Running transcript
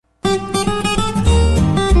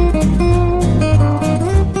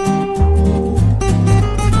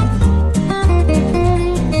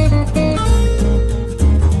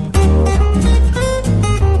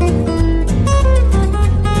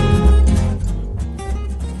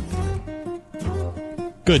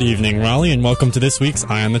Good evening, Raleigh, and welcome to this week's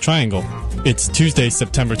Eye on the Triangle. It's Tuesday,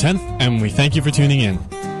 September 10th, and we thank you for tuning in.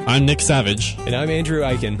 I'm Nick Savage. And I'm Andrew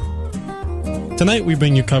Eichen. Tonight we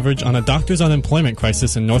bring you coverage on a doctor's unemployment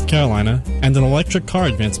crisis in North Carolina and an electric car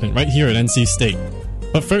advancement right here at NC State.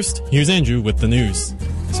 But first, here's Andrew with the news.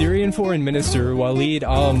 Syrian Foreign Minister Walid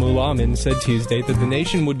al-Mu'allem said Tuesday that the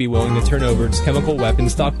nation would be willing to turn over its chemical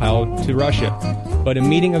weapons stockpile to Russia. But a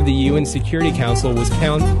meeting of the UN Security Council was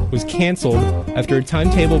cancelled after a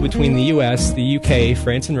timetable between the US, the UK,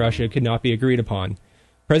 France, and Russia could not be agreed upon.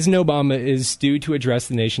 President Obama is due to address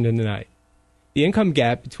the nation tonight. The income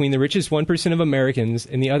gap between the richest 1% of Americans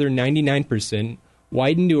and the other 99%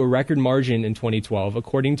 widened to a record margin in 2012,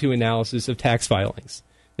 according to analysis of tax filings.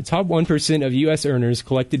 The top 1% of U.S. earners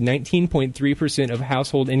collected 19.3% of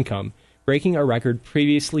household income, breaking a record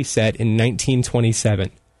previously set in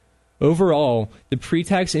 1927. Overall, the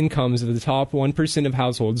pre-tax incomes of the top 1% of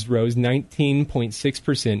households rose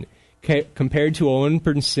 19.6%, compared to a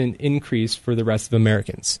 1% increase for the rest of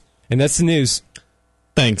Americans. And that's the news.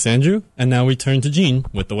 Thanks, Andrew. And now we turn to Jean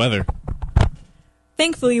with the weather.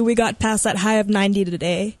 Thankfully, we got past that high of 90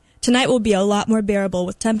 today. Tonight will be a lot more bearable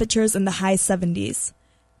with temperatures in the high 70s.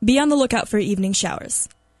 Be on the lookout for evening showers.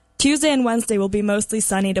 Tuesday and Wednesday will be mostly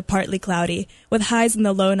sunny to partly cloudy, with highs in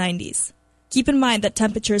the low 90s. Keep in mind that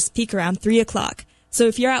temperatures peak around 3 o'clock, so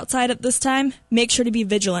if you're outside at this time, make sure to be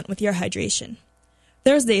vigilant with your hydration.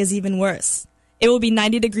 Thursday is even worse. It will be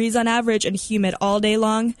 90 degrees on average and humid all day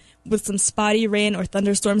long, with some spotty rain or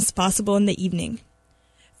thunderstorms possible in the evening.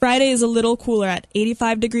 Friday is a little cooler at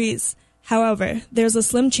 85 degrees. However, there's a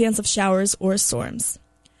slim chance of showers or storms.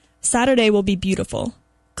 Saturday will be beautiful.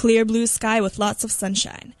 Clear blue sky with lots of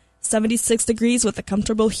sunshine. 76 degrees with a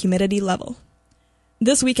comfortable humidity level.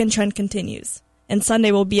 This weekend trend continues, and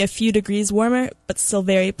Sunday will be a few degrees warmer, but still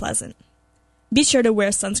very pleasant. Be sure to wear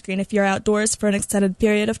sunscreen if you're outdoors for an extended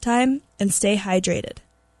period of time, and stay hydrated.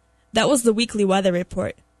 That was the weekly weather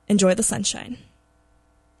report. Enjoy the sunshine.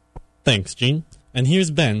 Thanks, Jean. And here's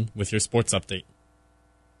Ben with your sports update.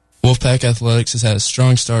 Wolfpack Athletics has had a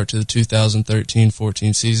strong start to the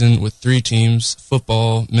 2013-14 season with 3 teams,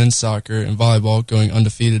 football, men's soccer, and volleyball, going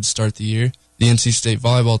undefeated to start the year. The NC State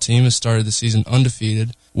volleyball team has started the season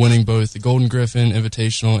undefeated, winning both the Golden Griffin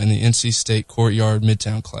Invitational and the NC State Courtyard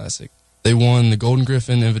Midtown Classic. They won the Golden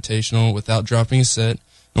Griffin Invitational without dropping a set,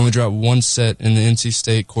 and only dropped 1 set in the NC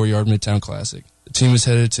State Courtyard Midtown Classic. The team is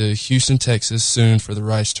headed to Houston, Texas soon for the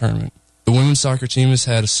Rice Tournament. The women's soccer team has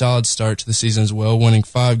had a solid start to the season as well, winning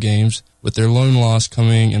 5 games, with their lone loss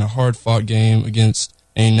coming in a hard-fought game against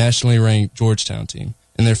a nationally ranked Georgetown team.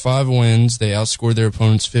 In their 5 wins, they outscored their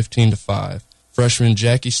opponents 15-5. Freshman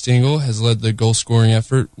Jackie Stingle has led the goal-scoring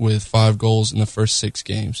effort with 5 goals in the first 6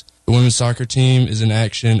 games. The women's soccer team is in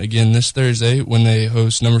action again this Thursday when they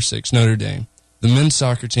host number 6 Notre Dame. The men's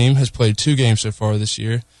soccer team has played 2 games so far this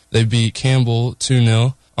year. They beat Campbell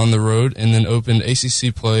 2-0 on the road and then opened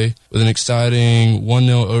ACC play with an exciting 1-0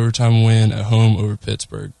 overtime win at home over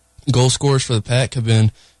Pittsburgh. Goal scorers for the Pack have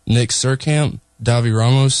been Nick Surkamp, Davi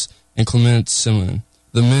Ramos, and Clement Simon.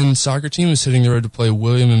 The men's soccer team is hitting the road to play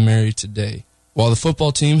William and Mary today. While the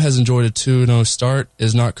football team has enjoyed a 2-0 start, it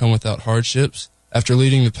has not come without hardships. After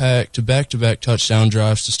leading the Pack to back-to-back touchdown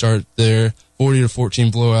drives to start their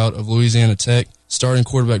 40-14 blowout of Louisiana Tech, starting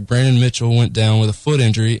quarterback Brandon Mitchell went down with a foot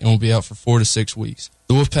injury and will be out for 4 to 6 weeks.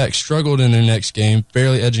 The Wolfpack struggled in their next game,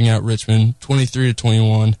 barely edging out Richmond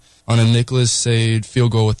 23-21 on a Nicholas Sade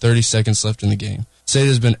field goal with 30 seconds left in the game. Sade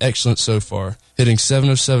has been excellent so far, hitting 7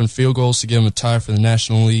 of 7 field goals to give him a tie for the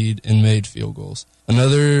national lead in made field goals.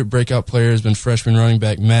 Another breakout player has been freshman running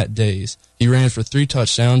back Matt Days. He ran for 3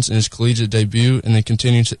 touchdowns in his collegiate debut and then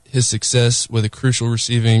continued his success with a crucial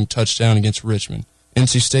receiving touchdown against Richmond.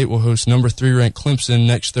 NC State will host number 3 ranked Clemson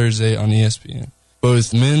next Thursday on ESPN.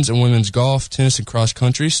 Both men's and women's golf, tennis, and cross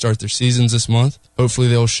country start their seasons this month. Hopefully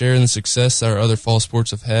they'll share in the success that our other fall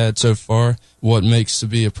sports have had so far, what makes to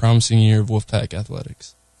be a promising year of Wolfpack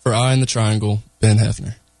athletics. For Eye in the Triangle, Ben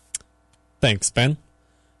Hefner. Thanks, Ben.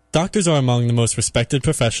 Doctors are among the most respected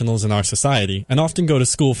professionals in our society and often go to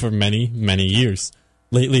school for many, many years.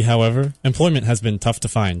 Lately, however, employment has been tough to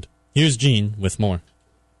find. Here's Gene with more.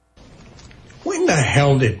 When the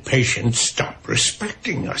hell did patients stop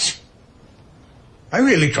respecting us? I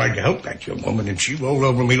really tried to help that young woman, and she rolled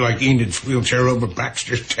over me like Enid's wheelchair over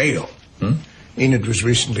Baxter's tail. Enid was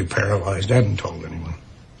recently paralyzed. I hadn't told anyone.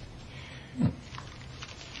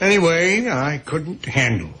 Anyway, I couldn't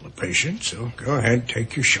handle the patient, so go ahead,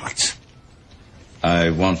 take your shots.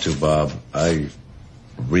 I want to, Bob. I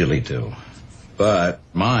really do. But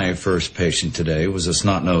my first patient today was a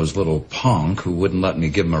snot-nosed little punk who wouldn't let me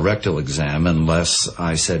give him a rectal exam unless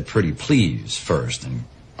I said pretty please first. And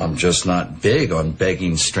I'm just not big on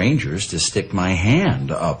begging strangers to stick my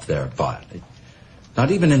hand up their butt.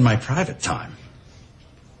 Not even in my private time.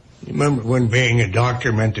 You remember when being a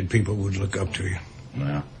doctor meant that people would look up to you?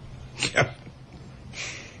 Yeah. Yeah.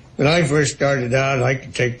 When I first started out, I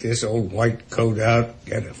could take this old white coat out,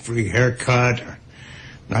 get a free haircut, a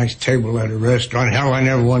nice table at a restaurant. Hell, I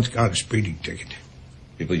never once got a speeding ticket.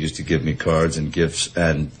 People used to give me cards and gifts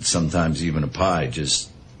and sometimes even a pie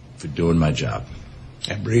just for doing my job.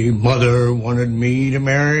 Every mother wanted me to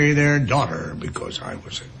marry their daughter because I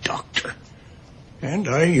was a doctor. And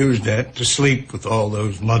I used that to sleep with all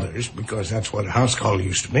those mothers because that's what a house call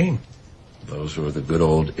used to mean. Those were the good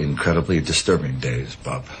old, incredibly disturbing days,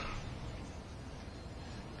 Bob.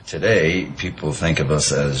 Today, people think of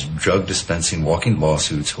us as drug-dispensing walking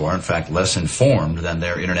lawsuits who are in fact less informed than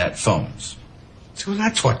their internet phones. So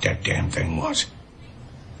that's what that damn thing was.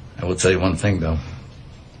 I will tell you one thing, though.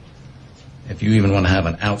 If you even want to have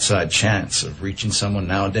an outside chance of reaching someone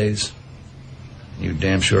nowadays, you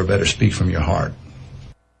damn sure better speak from your heart.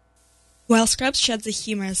 While Scrubs sheds a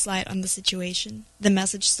humorous light on the situation, the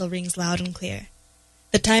message still rings loud and clear.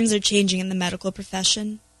 The times are changing in the medical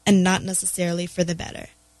profession, and not necessarily for the better.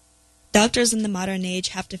 Doctors in the modern age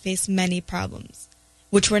have to face many problems,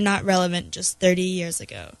 which were not relevant just 30 years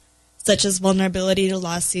ago, such as vulnerability to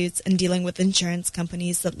lawsuits and dealing with insurance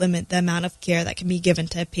companies that limit the amount of care that can be given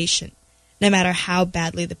to a patient, no matter how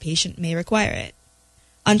badly the patient may require it.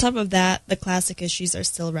 On top of that, the classic issues are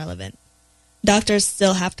still relevant. Doctors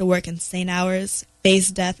still have to work insane hours,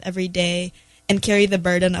 face death every day, and carry the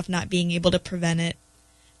burden of not being able to prevent it.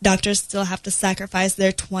 Doctors still have to sacrifice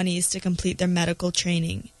their 20s to complete their medical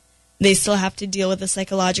training. They still have to deal with the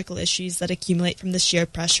psychological issues that accumulate from the sheer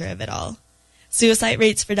pressure of it all. Suicide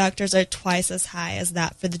rates for doctors are twice as high as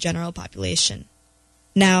that for the general population.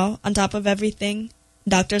 Now, on top of everything,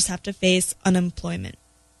 doctors have to face unemployment.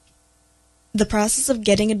 The process of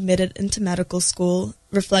getting admitted into medical school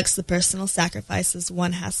reflects the personal sacrifices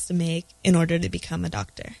one has to make in order to become a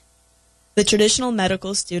doctor. The traditional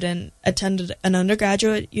medical student attended an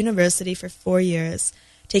undergraduate university for 4 years,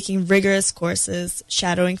 taking rigorous courses,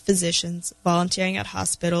 shadowing physicians, volunteering at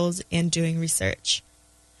hospitals, and doing research.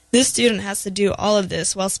 This student has to do all of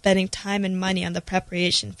this while spending time and money on the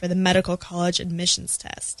preparation for the medical college admissions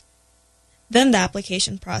test. Then the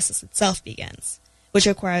application process itself begins, which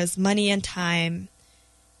requires money and time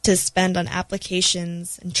to spend on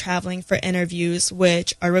applications and traveling for interviews,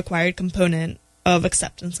 which are a required component of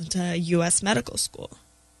acceptance into a U.S. medical school.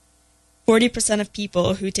 40% of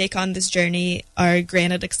people who take on this journey are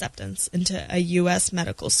granted acceptance into a U.S.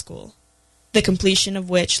 medical school, the completion of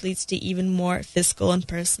which leads to even more fiscal and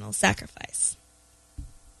personal sacrifice.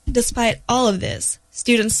 Despite all of this,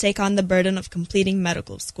 students take on the burden of completing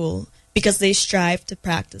medical school because they strive to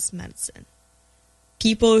practice medicine.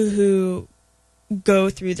 People who go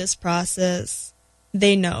through this process,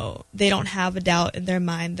 they know, they don't have a doubt in their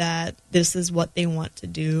mind that this is what they want to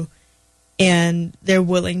do, and they're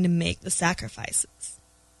willing to make the sacrifices.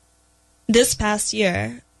 This past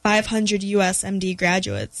year, 500 U.S. MD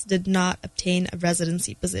graduates did not obtain a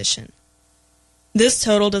residency position. This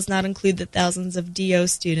total does not include the thousands of DO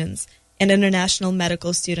students and international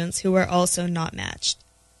medical students who were also not matched.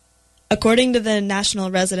 According to the National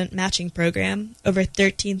Resident Matching Program, over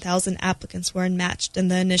 13,000 applicants were unmatched in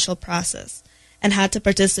the initial process and had to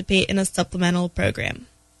participate in a supplemental program.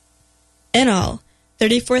 In all,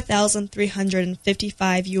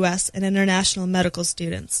 34,355 U.S. and international medical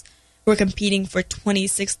students were competing for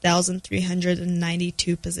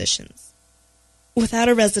 26,392 positions. Without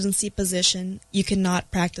a residency position, you cannot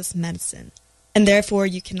practice medicine, and therefore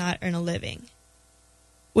you cannot earn a living.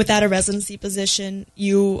 Without a residency position,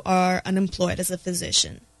 you are unemployed as a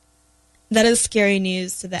physician. That is scary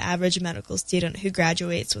news to the average medical student who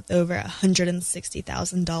graduates with over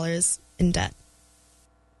 $160,000 in debt.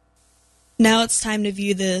 Now it's time to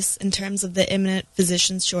view this in terms of the imminent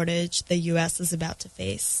physician shortage the U.S. is about to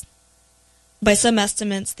face. By some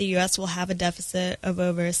estimates, the U.S. will have a deficit of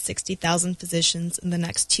over 60,000 physicians in the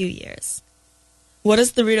next 2 years. What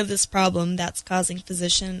is the root of this problem that's causing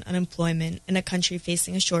physician unemployment in a country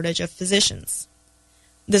facing a shortage of physicians?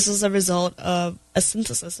 This is a result of a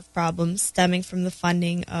synthesis of problems stemming from the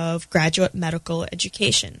funding of graduate medical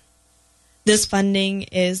education. This funding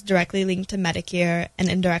is directly linked to Medicare and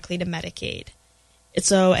indirectly to Medicaid.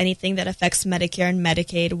 So anything that affects Medicare and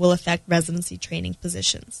Medicaid will affect residency training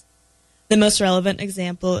positions. The most relevant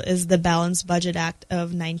example is the Balanced Budget Act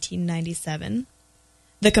of 1997.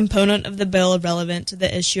 The component of the bill relevant to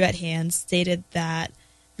the issue at hand stated that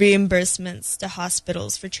reimbursements to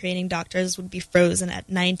hospitals for training doctors would be frozen at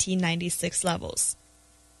 1996 levels.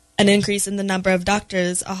 An increase in the number of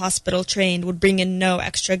doctors a hospital trained would bring in no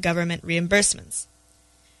extra government reimbursements.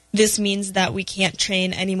 This means that we can't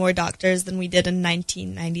train any more doctors than we did in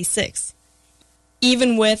 1996,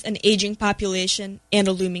 even with an aging population and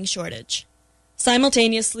a looming shortage.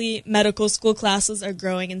 Simultaneously, medical school classes are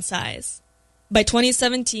growing in size. By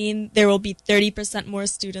 2017, there will be 30% more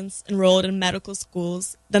students enrolled in medical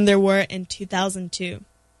schools than there were in 2002.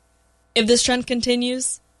 If this trend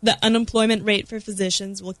continues, the unemployment rate for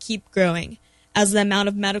physicians will keep growing, as the amount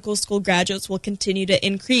of medical school graduates will continue to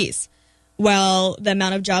increase, while the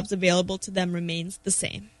amount of jobs available to them remains the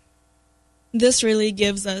same. This really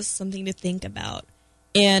gives us something to think about,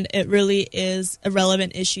 and it really is a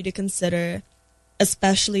relevant issue to consider,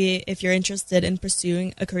 especially if you're interested in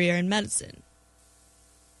pursuing a career in medicine.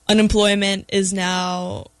 Unemployment is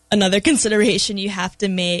now another consideration you have to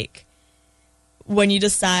make when you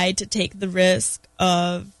decide to take the risk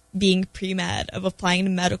of being pre-med, of applying to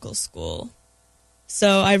medical school.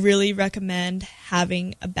 So I really recommend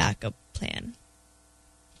having a backup plan.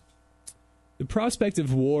 The prospect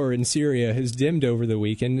of war in Syria has dimmed over the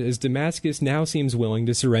weekend as Damascus now seems willing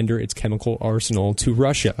to surrender its chemical arsenal to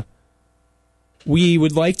Russia. We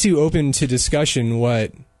would like to open to discussion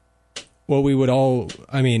what we would all,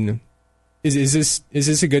 is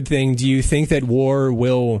this a good thing? Do you think that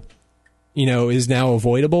war is now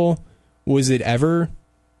avoidable? Was it ever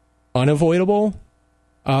unavoidable?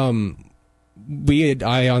 I on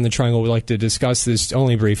the Triangle would like to discuss this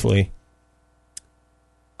only briefly.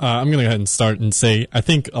 I'm going to go ahead and start and say I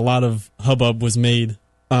think a lot of hubbub was made.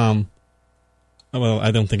 I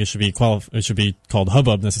don't think it should be called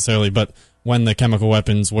hubbub necessarily, but when the chemical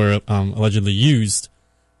weapons were allegedly used,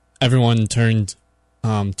 everyone turned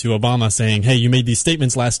to Obama saying, "Hey, you made these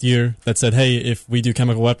statements last year that said, hey, if we do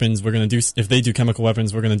chemical weapons, if they do chemical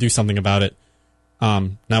weapons, we're going to do something about it.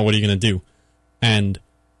 Now what are you going to do?" And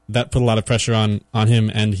that put a lot of pressure on him,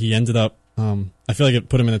 and he ended up. I feel like it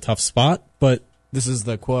put him in a tough spot, but. This is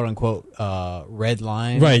the quote-unquote red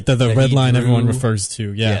line. Right, the red line everyone refers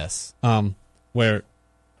to, yeah. Yes. Where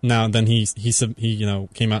now then he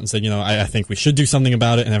came out and said, I think we should do something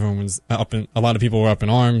about it, and everyone was a lot of people were up in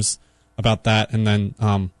arms about that. And then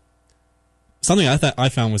something I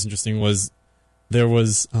found was interesting was there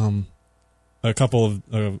was a couple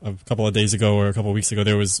of days ago or a couple of weeks ago,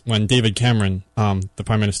 there was when David Cameron, the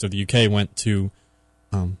Prime Minister of the UK, went to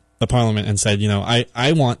the Parliament and said,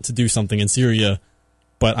 I want to do something in Syria,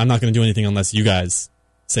 but I'm not going to do anything unless you guys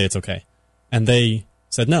say it's okay. And they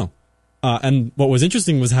said no. And what was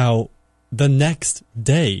interesting was how the next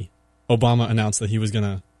day Obama announced that he was going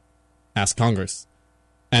to ask Congress.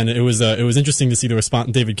 And it was interesting to see the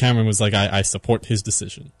response. David Cameron was like, I support his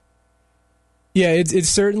decision. Yeah, it's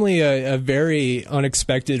certainly a very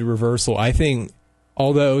unexpected reversal. I think,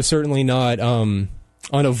 although certainly not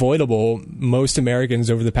unavoidable, most Americans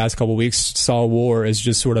over the past couple of weeks saw war as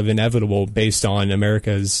just sort of inevitable based on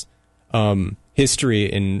America's history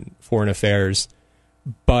in foreign affairs.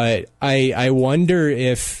 But I wonder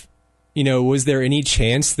if, was there any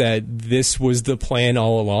chance that this was the plan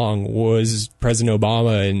all along? Was President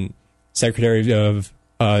Obama and Secretary of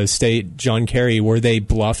State John Kerry, were they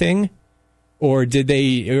bluffing? Or were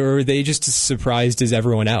they just as surprised as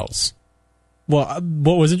everyone else? Well,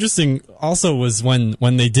 what was interesting also was when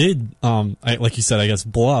they did, like you said, I guess,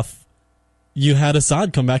 bluff, you had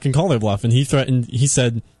Assad come back and call their bluff, and he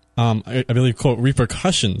said, I believe, quote,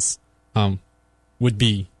 repercussions would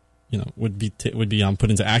be put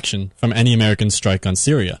into action from any American strike on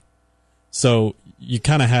Syria. So you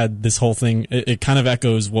kind of had this whole thing. It kind of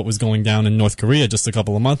echoes what was going down in North Korea just a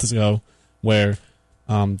couple of months ago, where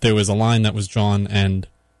there was a line that was drawn, and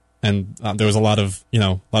there was a lot of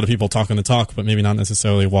people talking the talk, but maybe not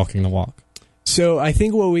necessarily walking the walk. So I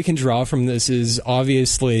think what we can draw from this is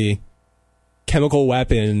obviously chemical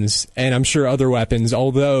weapons, and I'm sure other weapons,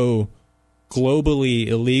 although globally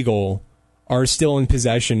illegal, are still in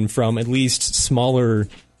possession from at least smaller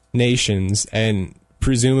nations and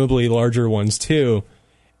presumably larger ones too.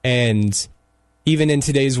 And even in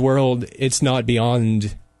today's world, it's not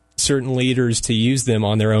beyond certain leaders to use them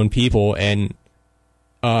on their own people, and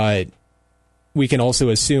we can also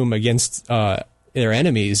assume against their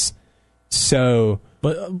enemies. So,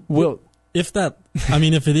 if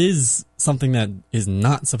it is something that is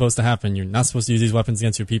not supposed to happen, you're not supposed to use these weapons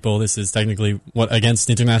against your people. This is technically against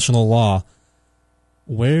international law.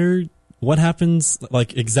 What happens?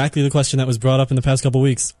 Like exactly the question that was brought up in the past couple of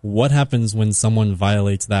weeks. What happens when someone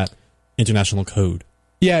violates that international code?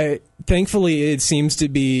 Yeah, thankfully it seems to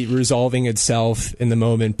be resolving itself in the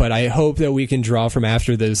moment, but I hope that we can draw from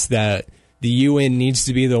after this that the UN needs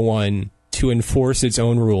to be the one to enforce its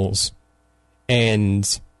own rules.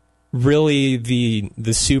 And really the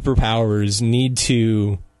superpowers need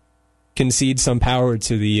to concede some power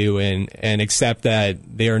to the UN and accept that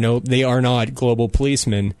they are not global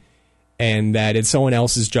policemen, and that it's someone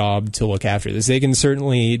else's job to look after this. They can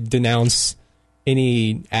certainly denounce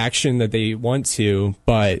any action that they want to,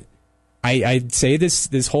 but I'd say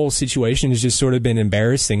this whole situation has just sort of been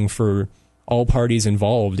embarrassing for all parties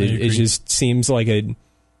involved. It just seems like a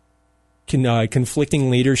conflicting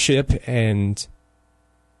leadership and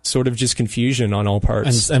sort of just confusion on all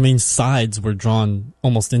parts. And I mean, sides were drawn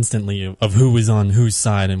almost instantly of who is on whose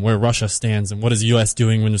side and where Russia stands and what is the U.S.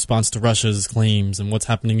 doing in response to Russia's claims and what's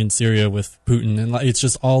happening in Syria with Putin. And it's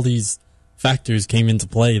just all these factors came into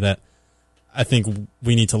play that I think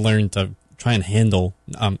we need to learn to try and handle.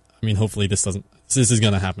 I mean, hopefully this is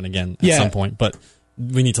going to happen again at some point, but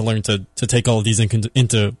we need to learn to take all of these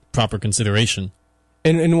into proper consideration.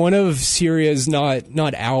 And one of Syria's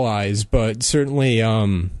not allies, but certainly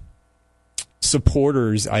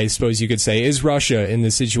supporters, I suppose you could say, is Russia in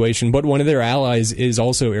this situation. But one of their allies is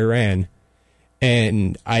also Iran.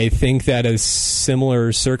 And I think that a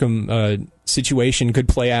similar situation could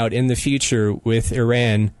play out in the future with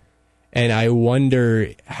Iran. And I wonder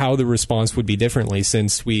how the response would be differently,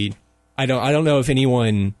 since I don't know if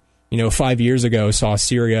anyone 5 years ago saw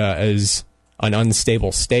Syria as an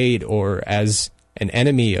unstable state or as an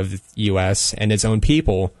enemy of the U.S. and its own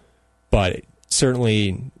people, but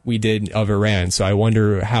certainly we did of Iran. So I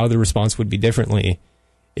wonder how the response would be differently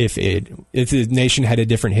if the nation had a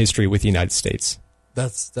different history with the United States.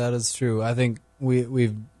 That is true. I think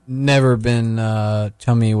we've never been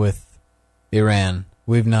chummy with Iran.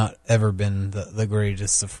 We've not ever been the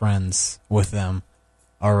greatest of friends with them.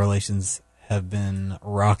 Our relations have been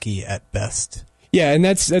rocky at best. Yeah, and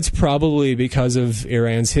that's probably because of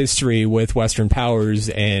Iran's history with Western powers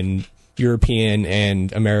and European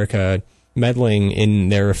and America meddling in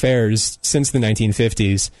their affairs since the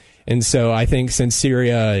 1950s. And so I think since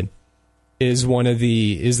Syria is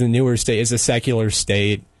the newer state, is a secular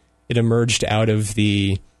state, it emerged out of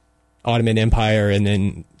the Ottoman Empire and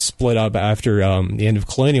then split up after the end of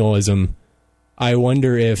colonialism. I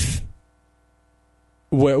wonder if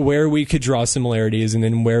where we could draw similarities and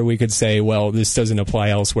then where we could say, well, this doesn't apply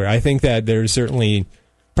elsewhere. I think that there's certainly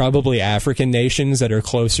probably African nations that are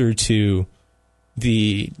closer to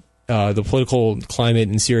the political climate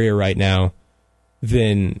in Syria right now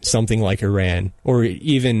than something like Iran, or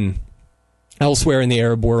even elsewhere in the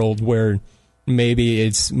Arab world where maybe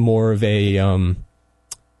it's more of a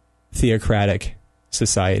theocratic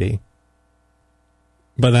society.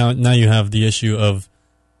 But now you have the issue of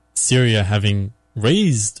Syria having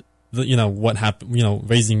raised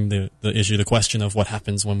raising the issue, the question of what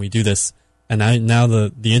happens when we do this. And now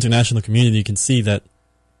the international community can see that,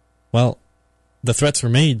 well, the threats were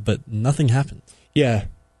made, but nothing happened. Yeah.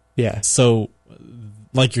 Yeah. So,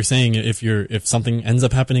 like you're saying, if something ends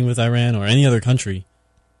up happening with Iran or any other country,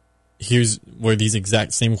 here's where these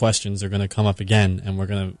exact same questions are going to come up again,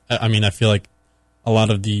 and I feel like a lot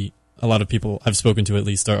of people I've spoken to at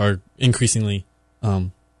least are increasingly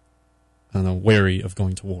wary of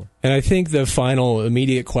going to war. And I think the final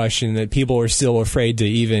immediate question that people are still afraid to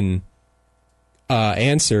even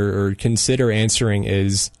answer or consider answering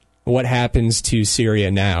is, what happens to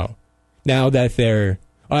Syria now? Now that the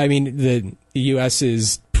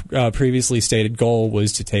U.S.'s previously stated goal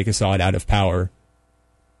was to take Assad out of power,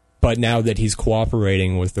 but now that he's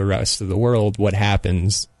cooperating with the rest of the world, what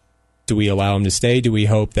happens? Do we allow him to stay? Do we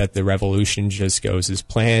hope that the revolution just goes as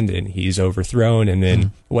planned and he's overthrown? And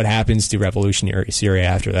then what happens to revolutionary Syria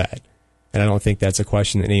after that? And I don't think that's a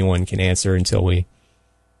question that anyone can answer until we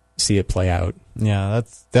see it play out. Yeah,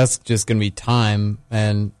 that's just going to be time.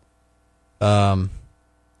 And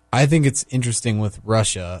I think it's interesting with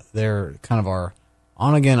Russia. They're kind of our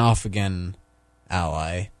on-again, off-again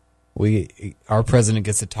ally. Our president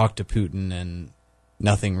gets to talk to Putin, and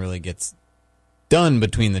nothing really gets done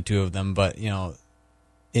between the two of them. But,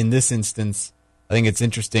 in this instance, I think it's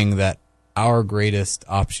interesting that our greatest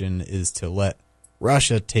option is to let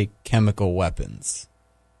Russia take chemical weapons.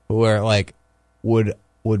 Where, would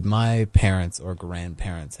my parents or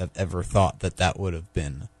grandparents have ever thought that would have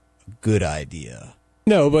been a good idea?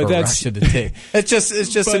 No, but that's Russia to take. It's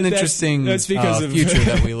just an interesting that's because of future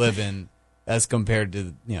that we live in as compared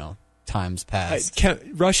to times past.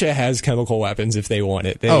 Russia has chemical weapons if they want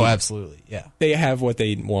it. Absolutely, yeah. They have what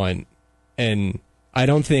they want, and I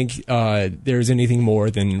don't think there's anything more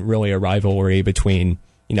than really a rivalry between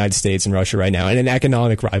the United States and Russia right now, and an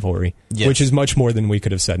economic rivalry, which is much more than we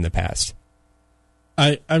could have said in the past.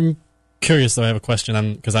 I'm curious, though. I have a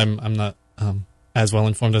question, because I'm not as well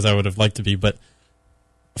informed as I would have liked to be, but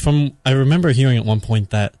I remember hearing at one point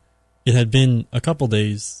that it had been a couple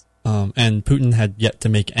days, and Putin had yet to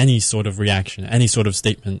make any sort of reaction, any sort of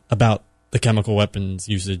statement about the chemical weapons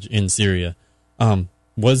usage in Syria.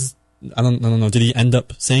 I don't know, did he end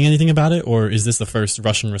up saying anything about it, or is this the first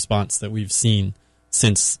Russian response that we've seen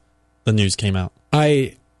since the news came out?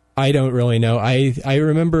 I don't really know. I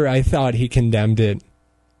remember I thought he condemned it,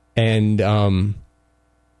 and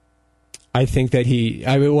I think that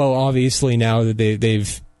obviously now that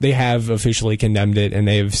they have officially condemned it, and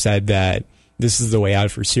they've said that this is the way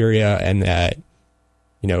out for Syria, and that,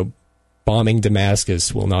 bombing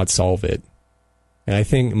Damascus will not solve it. And I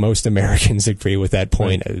think most Americans agree with that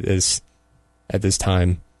point at this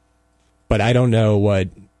time. But I don't know what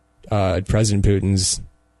President Putin's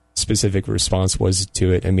specific response was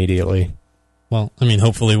to it immediately. Well, I mean,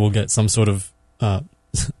 hopefully we'll get some sort of, I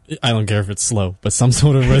don't care if it's slow, but some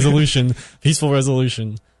sort of resolution, peaceful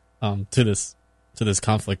resolution to this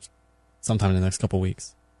conflict sometime in the next couple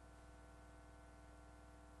weeks.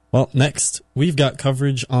 Well, next, we've got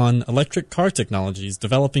coverage on electric car technologies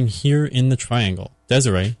developing here in the Triangle.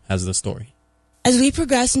 Desiree has the story. As we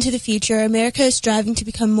progress into the future, America is striving to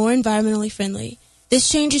become more environmentally friendly. This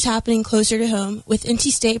change is happening closer to home, with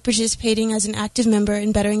NC State participating as an active member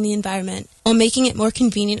in bettering the environment, while making it more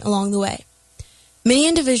convenient along the way. Many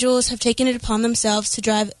individuals have taken it upon themselves to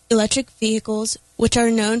drive electric vehicles, which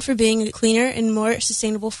are known for being a cleaner and more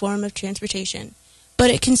sustainable form of transportation. But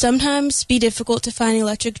it can sometimes be difficult to find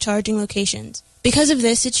electric charging locations. Because of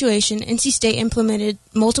this situation, NC State implemented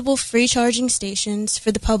multiple free charging stations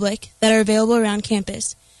for the public that are available around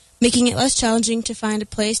campus, making it less challenging to find a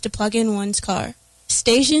place to plug in one's car.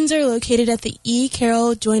 Stations are located at the E.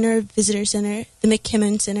 Carroll Joyner Visitor Center, the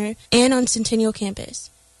McKimmon Center, and on Centennial Campus.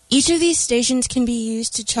 Each of these stations can be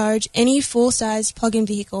used to charge any full-size plug-in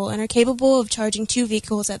vehicle and are capable of charging 2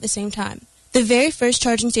 vehicles at the same time. The very first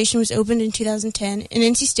charging station was opened in 2010, and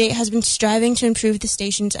NC State has been striving to improve the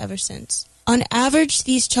stations ever since. On average,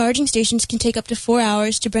 these charging stations can take up to 4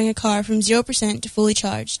 hours to bring a car from 0% to fully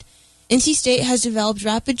charged. NC State has developed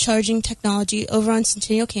rapid charging technology over on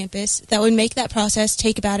Centennial Campus that would make that process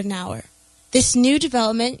take about an hour. This new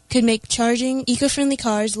development could make charging eco-friendly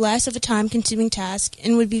cars less of a time-consuming task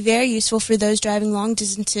and would be very useful for those driving long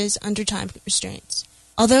distances under time restraints.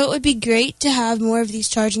 Although it would be great to have more of these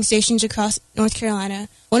charging stations across North Carolina,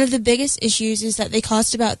 one of the biggest issues is that they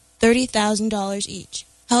cost about $30,000 each.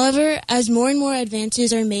 However, as more and more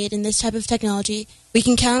advances are made in this type of technology, we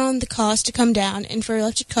can count on the cost to come down and for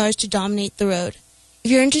electric cars to dominate the road.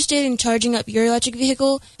 If you're interested in charging up your electric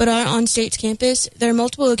vehicle but aren't on State's campus, there are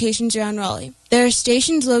multiple locations around Raleigh. There are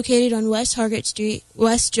stations located on West Hargett Street,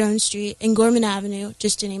 West Jones Street, and Gorman Avenue,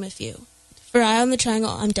 just to name a few. For Eye on the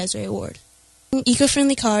Triangle, I'm Desiree Ward.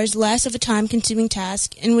 Eco-friendly cars less of a time-consuming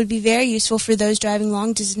task and would be very useful for those driving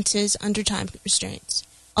long distances under time restraints.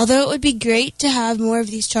 Although it would be great to have more of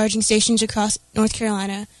these charging stations across North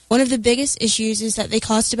Carolina, one of the biggest issues is that they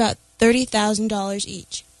cost about $30,000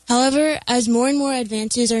 each. However, as more and more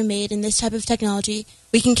advances are made in this type of technology,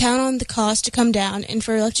 we can count on the cost to come down and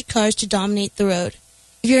for electric cars to dominate the road.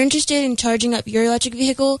 If you're interested in charging up your electric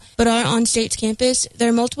vehicle but aren't on State's campus, there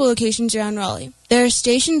are multiple locations around Raleigh. There are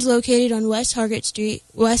stations located on West Hargett Street,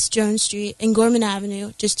 West Jones Street, and Gorman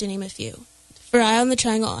Avenue, just to name a few. For Eye on the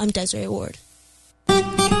Triangle, I'm Desiree Ward.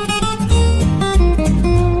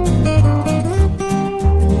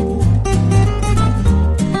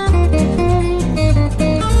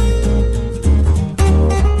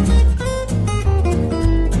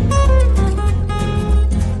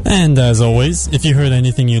 And as always, if you heard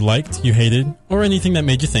anything you liked, you hated, or anything that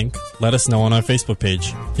made you think, let us know on our Facebook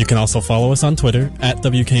page. You can also follow us on Twitter at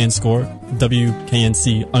WKNScore,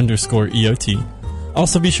 WKNC_EOT.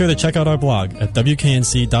 Also be sure to check out our blog at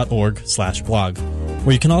WKNC.org/blog,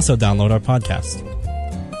 where you can also download our podcast.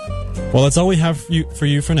 Well, that's all we have for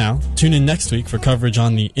you for now. Tune in next week for coverage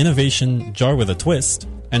on the innovation jar with a twist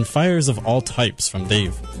and fires of all types from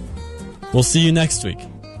Dave. We'll see you next week.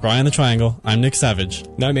 For Eye on the Triangle, I'm Nick Savage.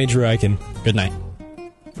 And I'm Andrew Eichen. Good night.